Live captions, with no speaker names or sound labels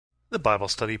The Bible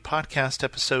Study Podcast,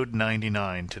 episode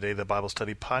 99. Today, the Bible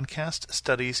Study Podcast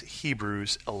studies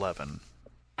Hebrews 11.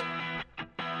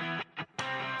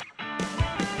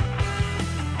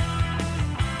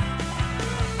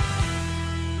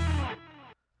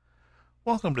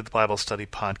 Welcome to the Bible Study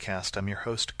Podcast. I'm your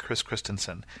host, Chris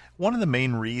Christensen. One of the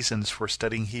main reasons for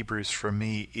studying Hebrews for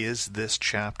me is this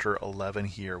chapter 11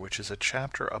 here, which is a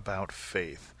chapter about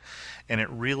faith. And it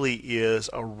really is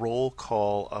a roll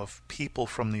call of people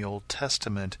from the Old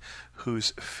Testament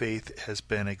whose faith has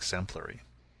been exemplary.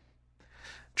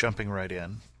 Jumping right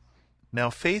in.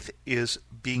 Now, faith is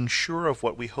being sure of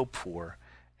what we hope for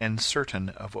and certain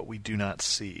of what we do not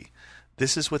see.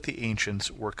 This is what the ancients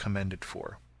were commended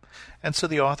for. And so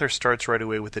the author starts right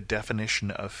away with the definition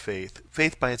of faith.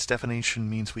 Faith, by its definition,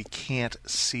 means we can't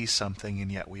see something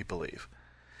and yet we believe.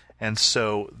 And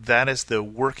so that is the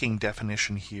working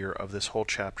definition here of this whole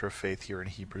chapter of faith here in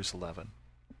Hebrews 11.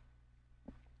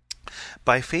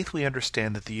 By faith we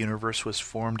understand that the universe was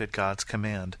formed at God's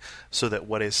command, so that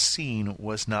what is seen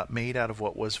was not made out of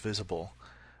what was visible.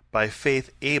 By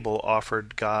faith Abel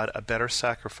offered God a better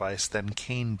sacrifice than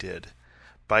Cain did.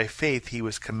 By faith he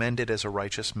was commended as a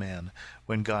righteous man,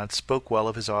 when God spoke well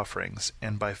of his offerings,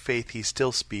 and by faith he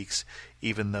still speaks,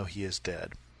 even though he is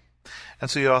dead. And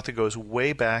so the author goes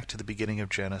way back to the beginning of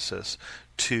Genesis,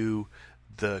 to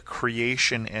the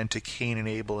creation and to Cain and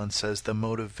Abel, and says the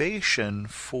motivation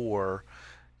for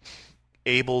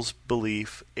Abel's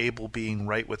belief, Abel being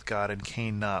right with God and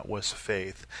Cain not, was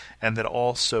faith. And that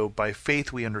also by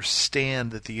faith we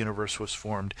understand that the universe was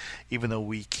formed, even though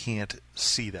we can't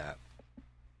see that.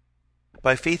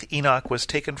 By faith Enoch was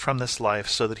taken from this life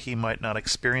so that he might not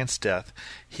experience death.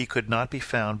 He could not be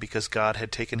found because God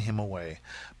had taken him away.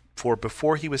 For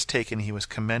before he was taken he was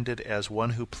commended as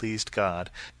one who pleased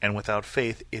God, and without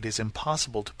faith it is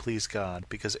impossible to please God,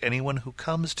 because anyone who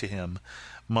comes to him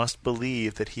must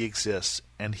believe that he exists,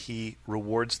 and he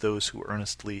rewards those who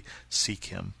earnestly seek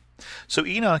him. So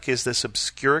Enoch is this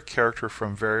obscure character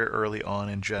from very early on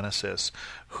in Genesis,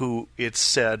 who, it's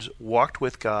said, walked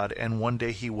with God, and one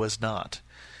day he was not.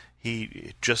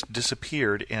 He just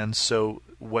disappeared, and so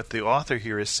what the author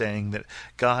here is saying that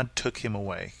God took him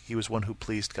away. He was one who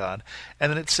pleased God.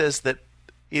 And then it says that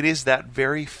it is that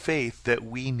very faith that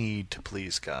we need to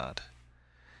please God,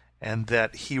 and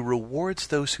that he rewards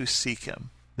those who seek him.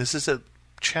 This is a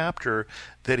chapter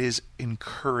that is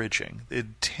encouraging,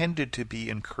 intended to be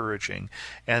encouraging,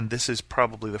 and this is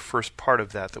probably the first part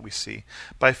of that we see.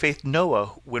 By faith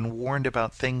Noah, when warned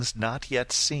about things not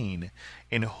yet seen,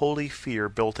 in holy fear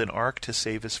built an ark to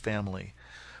save his family.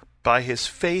 By his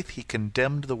faith he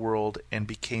condemned the world and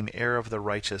became heir of the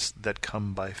righteous that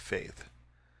come by faith.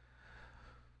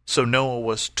 So Noah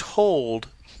was told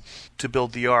to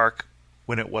build the ark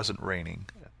when it wasn't raining.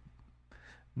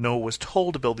 Noah was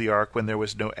told to build the ark when there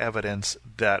was no evidence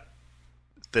that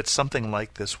something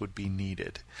like this would be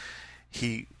needed.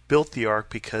 He built the ark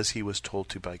because he was told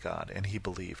to by God, and he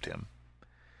believed him.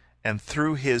 And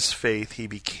through his faith he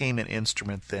became an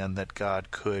instrument then that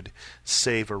God could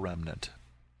save a remnant.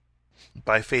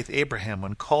 By faith Abraham,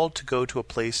 when called to go to a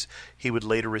place he would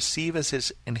later receive as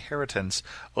his inheritance,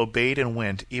 obeyed and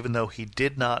went, even though he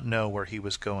did not know where he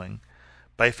was going.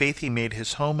 By faith he made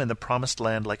his home in the promised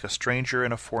land like a stranger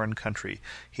in a foreign country.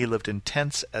 He lived in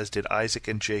tents, as did Isaac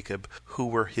and Jacob, who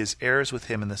were his heirs with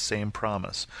him in the same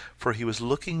promise. For he was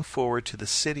looking forward to the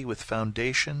city with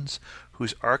foundations,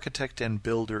 whose architect and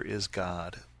builder is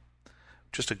God.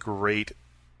 Just a great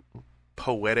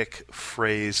poetic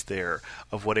phrase there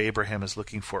of what Abraham is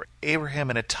looking for. Abraham,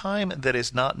 in a time that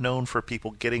is not known for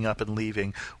people getting up and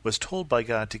leaving, was told by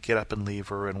God to get up and leave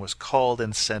her, and was called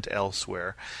and sent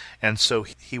elsewhere. And so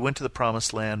he went to the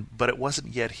promised land, but it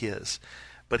wasn't yet his.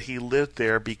 But he lived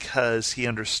there because he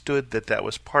understood that that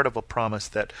was part of a promise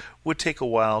that would take a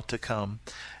while to come.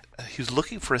 He was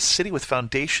looking for a city with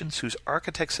foundations whose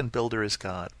architects and builder is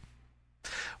God.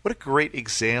 What a great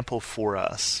example for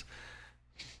us.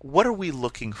 What are we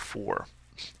looking for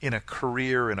in a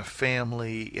career, in a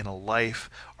family, in a life?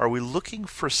 Are we looking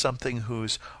for something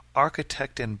whose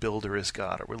architect and builder is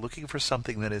God? Are we looking for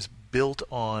something that is built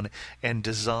on and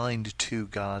designed to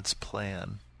God's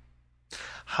plan?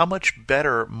 How much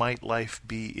better might life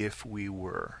be if we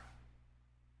were?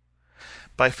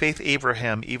 By faith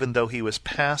Abraham, even though he was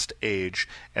past age,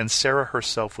 and Sarah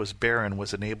herself was barren,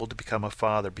 was enabled to become a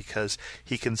father, because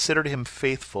he considered him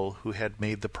faithful who had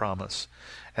made the promise.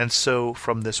 And so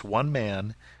from this one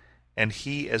man, and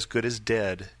he as good as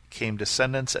dead, came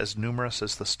descendants as numerous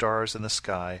as the stars in the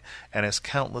sky, and as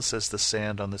countless as the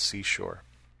sand on the seashore.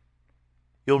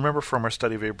 You'll remember from our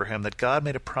study of Abraham that God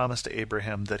made a promise to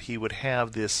Abraham that he would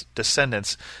have this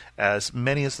descendants as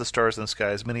many as the stars in the sky,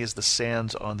 as many as the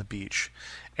sands on the beach.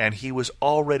 And he was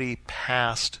already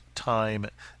past time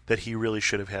that he really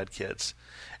should have had kids.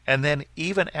 And then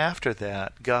even after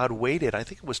that, God waited, I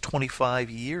think it was 25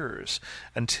 years,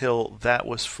 until that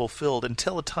was fulfilled,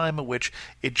 until a time at which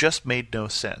it just made no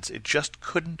sense. It just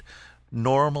couldn't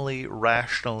normally,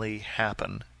 rationally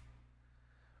happen.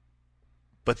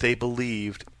 But they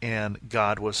believed, and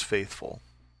God was faithful.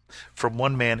 From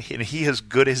one man, and he as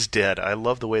good as dead. I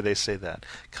love the way they say that.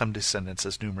 Come descendants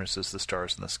as numerous as the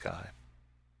stars in the sky.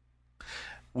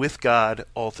 With God,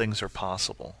 all things are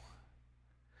possible.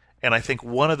 And I think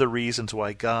one of the reasons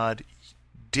why God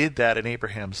did that in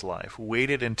Abraham's life,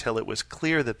 waited until it was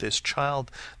clear that this child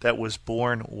that was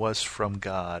born was from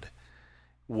God,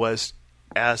 was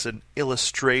as an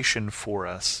illustration for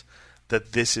us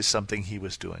that this is something he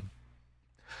was doing.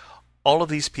 All of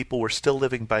these people were still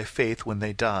living by faith when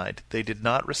they died. They did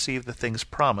not receive the things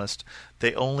promised.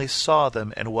 They only saw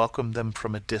them and welcomed them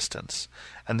from a distance.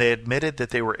 And they admitted that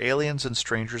they were aliens and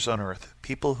strangers on earth.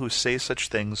 People who say such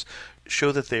things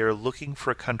show that they are looking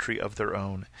for a country of their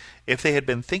own. If they had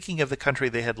been thinking of the country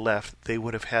they had left, they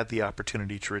would have had the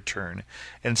opportunity to return.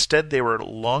 Instead, they were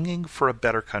longing for a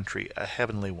better country, a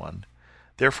heavenly one.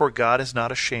 Therefore God is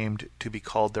not ashamed to be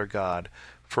called their God,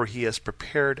 for he has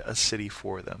prepared a city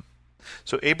for them.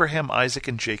 So Abraham, Isaac,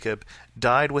 and Jacob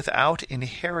died without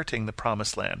inheriting the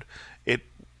promised land. It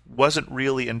wasn't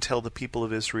really until the people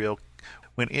of Israel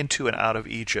went into and out of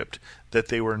Egypt that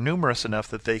they were numerous enough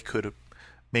that they could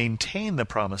maintain the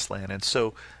promised land. And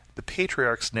so the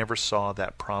patriarchs never saw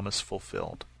that promise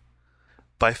fulfilled.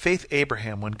 By faith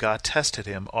Abraham, when God tested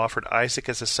him, offered Isaac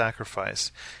as a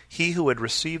sacrifice. He who had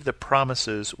received the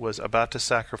promises was about to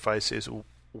sacrifice his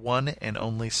one and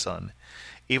only son.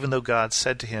 Even though God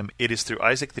said to him, "It is through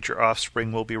Isaac that your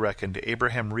offspring will be reckoned,"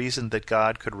 Abraham reasoned that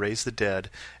God could raise the dead,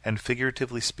 and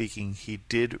figuratively speaking, he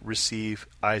did receive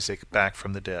Isaac back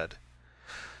from the dead.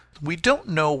 We don't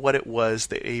know what it was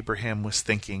that Abraham was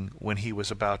thinking when he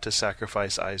was about to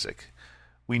sacrifice Isaac.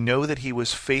 We know that he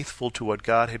was faithful to what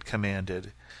God had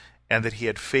commanded, and that he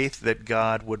had faith that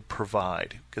God would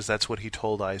provide, because that's what he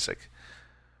told Isaac.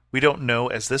 We don't know,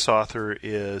 as this author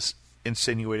is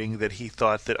insinuating, that he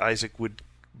thought that Isaac would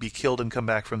be killed and come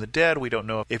back from the dead. We don't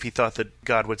know if he thought that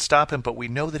God would stop him, but we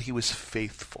know that he was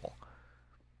faithful.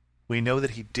 We know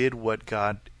that he did what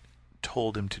God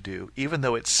told him to do, even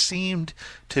though it seemed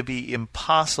to be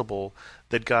impossible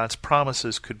that God's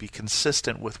promises could be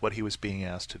consistent with what he was being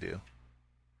asked to do.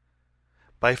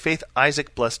 By faith,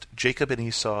 Isaac blessed Jacob and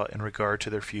Esau in regard to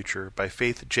their future. By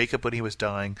faith, Jacob, when he was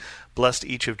dying, blessed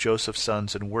each of Joseph's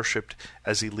sons and worshipped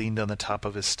as he leaned on the top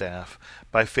of his staff.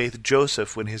 By faith,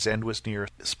 Joseph, when his end was near,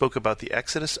 spoke about the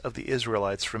exodus of the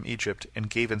Israelites from Egypt and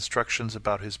gave instructions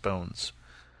about his bones.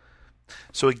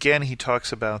 So again, he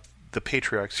talks about the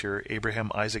patriarchs here,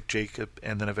 Abraham, Isaac, Jacob,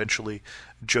 and then eventually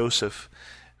Joseph,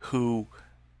 who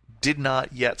did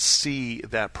not yet see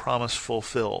that promise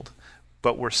fulfilled,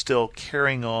 but we're still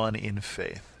carrying on in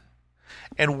faith.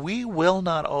 And we will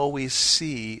not always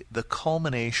see the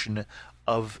culmination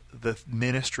of the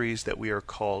ministries that we are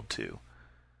called to.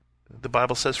 The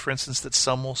Bible says, for instance, that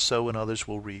some will sow and others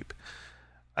will reap.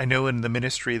 I know in the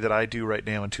ministry that I do right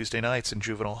now on Tuesday nights in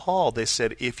Juvenile Hall, they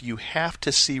said, if you have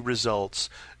to see results,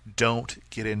 don't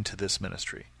get into this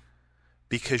ministry,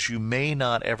 because you may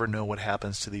not ever know what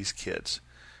happens to these kids.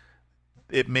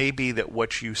 It may be that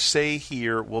what you say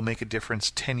here will make a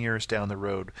difference 10 years down the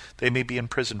road. They may be in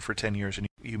prison for 10 years, and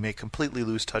you may completely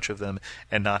lose touch of them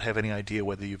and not have any idea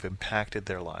whether you've impacted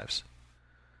their lives.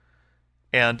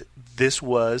 And this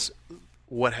was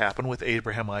what happened with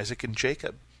Abraham, Isaac, and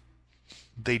Jacob.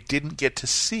 They didn't get to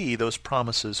see those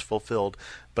promises fulfilled,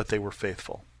 but they were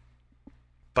faithful.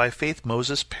 By faith,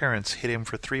 Moses' parents hid him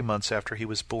for 3 months after he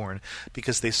was born,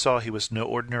 because they saw he was no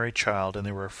ordinary child, and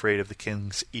they were afraid of the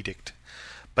king's edict.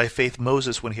 By faith,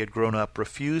 Moses, when he had grown up,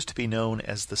 refused to be known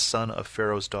as the son of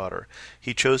Pharaoh's daughter.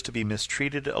 He chose to be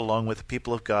mistreated along with the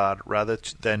people of God rather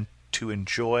than to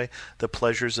enjoy the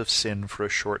pleasures of sin for a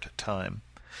short time.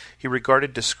 He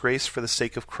regarded disgrace for the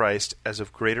sake of Christ as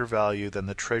of greater value than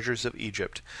the treasures of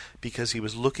Egypt, because he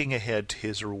was looking ahead to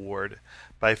his reward.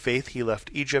 By faith he left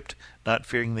Egypt, not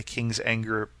fearing the king's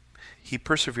anger. He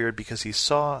persevered because he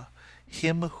saw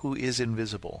him who is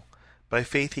invisible. By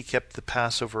faith he kept the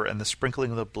Passover and the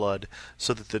sprinkling of the blood,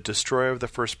 so that the destroyer of the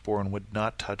firstborn would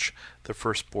not touch the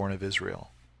firstborn of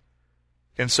Israel.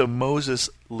 And so Moses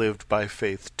lived by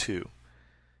faith too.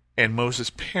 And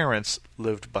Moses' parents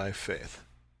lived by faith.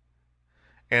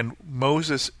 And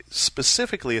Moses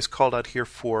specifically is called out here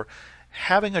for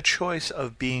having a choice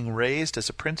of being raised as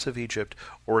a prince of Egypt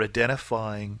or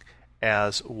identifying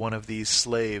as one of these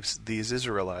slaves, these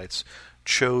Israelites,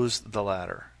 chose the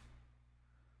latter.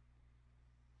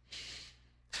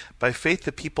 By faith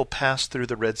the people passed through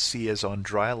the Red Sea as on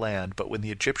dry land, but when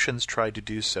the Egyptians tried to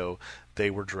do so, they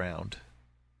were drowned.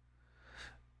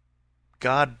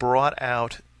 God brought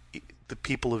out the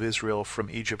people of Israel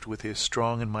from Egypt with his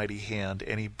strong and mighty hand,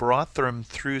 and he brought them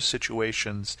through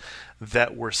situations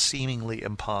that were seemingly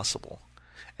impossible.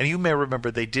 And you may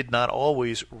remember they did not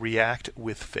always react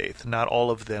with faith. Not all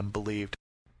of them believed.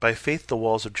 By faith the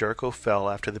walls of Jericho fell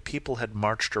after the people had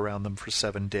marched around them for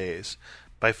 7 days.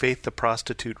 By faith the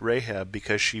prostitute Rahab,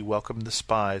 because she welcomed the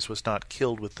spies, was not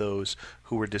killed with those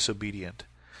who were disobedient.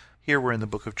 Here we're in the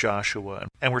book of Joshua,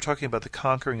 and we're talking about the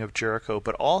conquering of Jericho,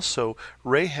 but also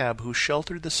Rahab, who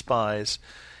sheltered the spies,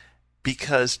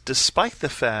 because despite the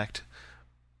fact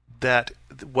that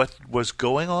what was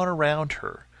going on around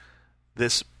her,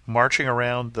 this marching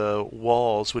around the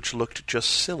walls, which looked just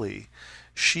silly,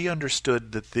 she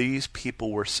understood that these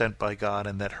people were sent by God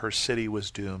and that her city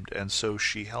was doomed, and so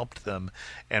she helped them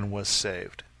and was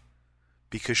saved,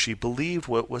 because she believed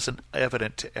what wasn't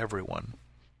evident to everyone.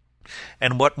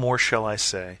 And what more shall I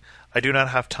say? I do not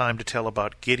have time to tell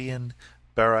about Gideon,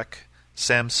 Barak,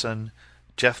 Samson,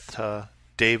 Jephthah,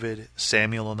 David,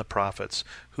 Samuel, and the prophets,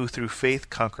 who through faith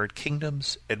conquered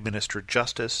kingdoms, administered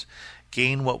justice,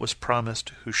 gained what was promised,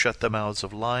 who shut the mouths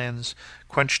of lions,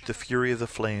 quenched the fury of the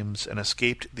flames, and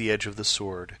escaped the edge of the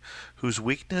sword, whose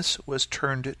weakness was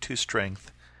turned to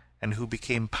strength, and who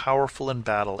became powerful in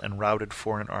battle and routed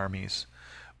foreign armies.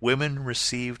 Women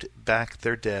received back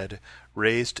their dead,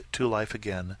 raised to life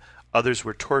again. Others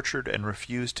were tortured and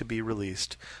refused to be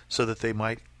released, so that they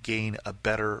might gain a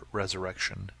better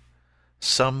resurrection.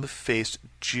 Some faced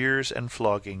jeers and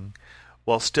flogging,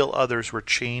 while still others were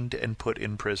chained and put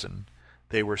in prison.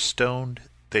 They were stoned,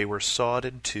 they were sawed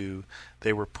in two,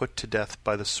 they were put to death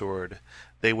by the sword.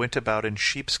 They went about in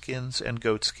sheepskins and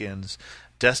goatskins,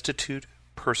 destitute,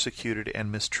 persecuted,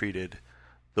 and mistreated.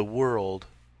 The world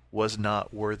was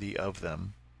not worthy of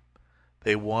them.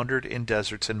 They wandered in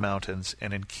deserts and mountains,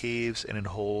 and in caves and in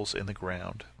holes in the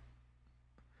ground.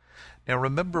 Now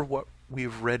remember what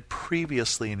we've read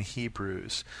previously in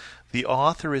Hebrews. The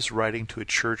author is writing to a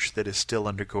church that is still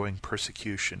undergoing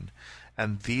persecution,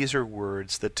 and these are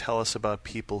words that tell us about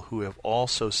people who have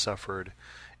also suffered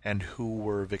and who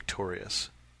were victorious.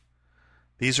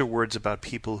 These are words about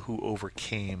people who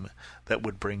overcame, that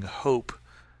would bring hope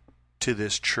to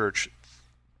this church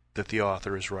that the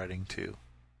author is writing to.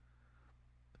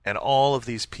 And all of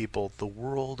these people, the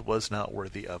world was not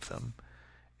worthy of them.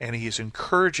 And he is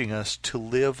encouraging us to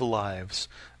live lives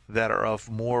that are of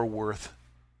more worth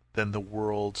than the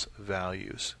world's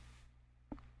values.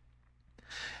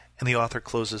 And the author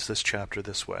closes this chapter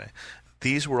this way.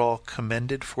 These were all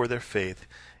commended for their faith,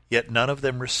 yet none of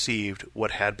them received what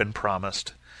had been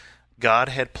promised. God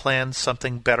had planned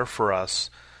something better for us,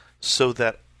 so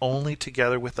that only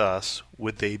together with us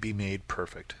would they be made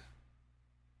perfect.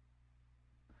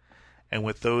 And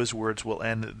with those words, we'll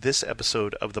end this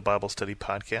episode of the Bible Study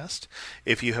Podcast.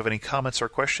 If you have any comments or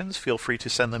questions, feel free to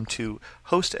send them to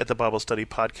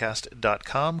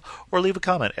host@thebiblestudypodcast.com or leave a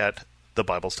comment at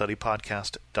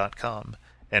thebiblestudypodcast.com.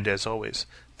 And as always,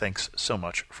 thanks so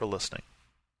much for listening.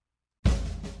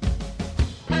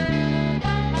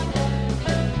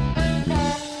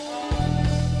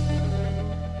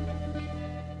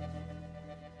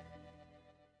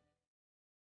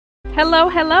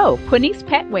 Hello, Quinice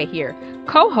Petway here,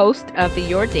 co-host of the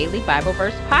Your Daily Bible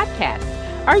Verse podcast.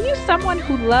 Are you someone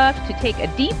who loves to take a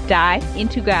deep dive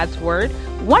into God's Word,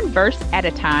 one verse at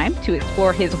a time, to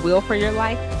explore His will for your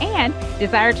life and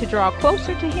desire to draw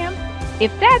closer to Him?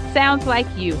 If that sounds like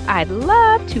you, I'd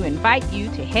love to invite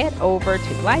you to head over to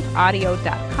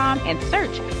lifeaudio.com and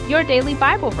search Your Daily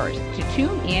Bible Verse to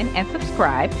tune in and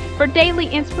subscribe for daily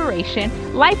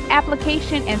inspiration, life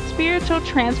application, and spiritual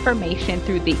transformation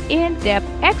through the in-depth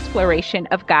exploration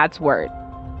of God's Word.